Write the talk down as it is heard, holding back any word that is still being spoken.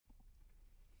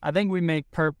I think we make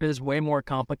purpose way more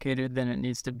complicated than it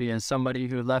needs to be. As somebody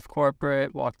who left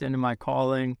corporate, walked into my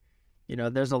calling,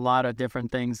 there's a lot of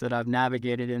different things that I've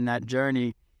navigated in that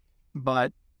journey.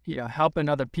 But, helping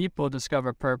other people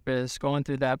discover purpose, going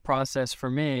through that process for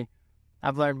me,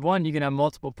 I've learned one, you can have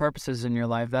multiple purposes in your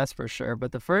life, that's for sure.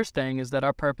 But the first thing is that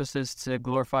our purpose is to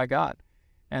glorify God.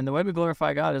 And the way we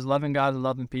glorify God is loving God and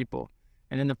loving people.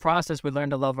 And in the process, we learn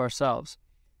to love ourselves.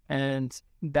 And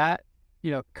that,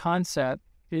 concept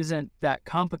isn't that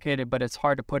complicated, but it's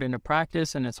hard to put into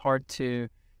practice and it's hard to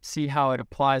see how it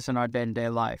applies in our day-to-day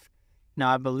life.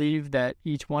 Now, I believe that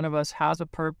each one of us has a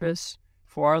purpose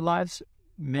for our lives,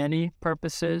 many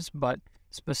purposes, but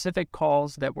specific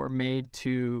calls that were made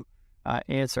to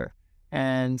answer.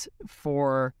 And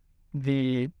for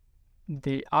the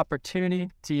opportunity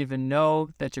to even know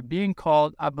that you're being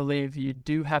called, I believe you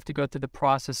do have to go through the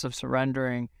process of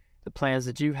surrendering the plans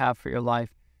that you have for your life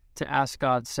to ask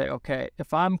God to say, okay,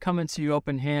 if I'm coming to you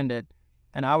open-handed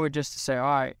and I were just to say, all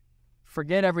right,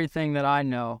 forget everything that I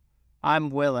know, I'm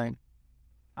willing,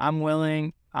 I'm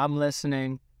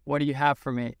listening, what do you have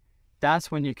for me? That's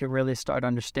when you can really start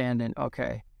understanding,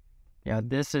 okay,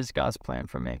 this is God's plan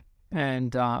for me.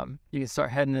 And you can start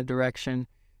heading in the direction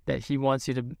that he wants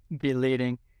you to be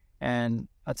leading. And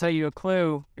I'll tell you a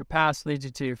clue, your past leads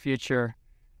you to your future,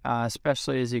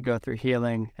 especially as you go through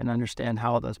healing and understand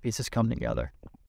how all those pieces come together.